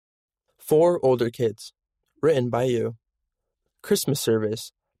For Older Kids, written by you. Christmas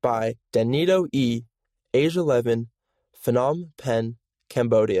Service by Danito E., age 11, Phnom Penh,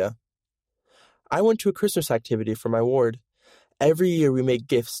 Cambodia. I went to a Christmas activity for my ward. Every year we make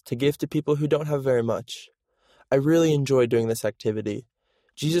gifts to give to people who don't have very much. I really enjoyed doing this activity.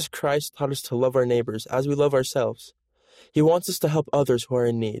 Jesus Christ taught us to love our neighbors as we love ourselves. He wants us to help others who are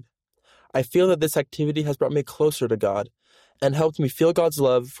in need. I feel that this activity has brought me closer to God and helped me feel God's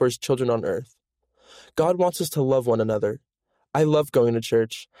love for His children on earth. God wants us to love one another. I love going to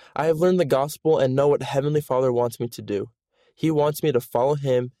church. I have learned the gospel and know what Heavenly Father wants me to do. He wants me to follow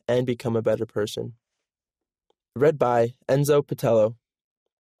Him and become a better person. Read by Enzo Patello.